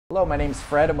Hello, my name is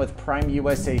Fred. I'm with Prime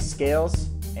USA Scales,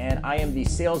 and I am the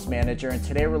sales manager. And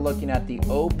today we're looking at the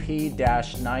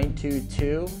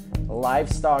OP-922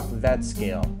 Livestock Vet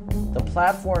Scale. The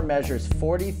platform measures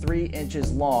 43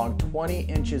 inches long, 20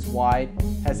 inches wide,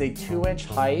 has a 2-inch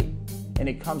height, and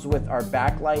it comes with our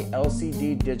backlight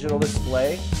LCD digital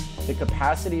display. The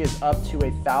capacity is up to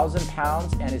 1,000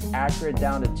 pounds and is accurate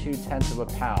down to 0.2 of a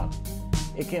pound.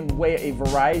 It can weigh a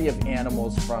variety of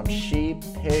animals from sheep,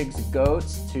 pigs,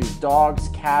 goats, to dogs,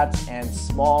 cats, and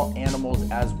small animals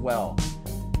as well.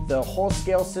 The whole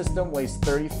scale system weighs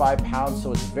 35 pounds,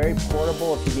 so it's very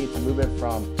portable if you need to move it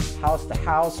from house to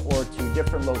house or to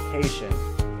different locations.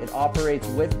 It operates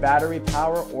with battery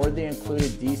power or the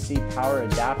included DC power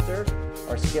adapter.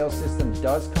 Our scale system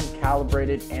does come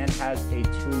calibrated and has a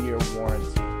 2-year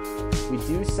warranty. We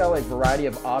do sell a variety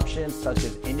of options such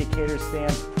as indicator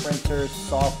stands, printers,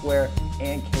 software,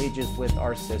 and cages with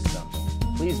our system.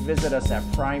 Please visit us at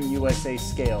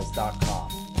primeusascales.com.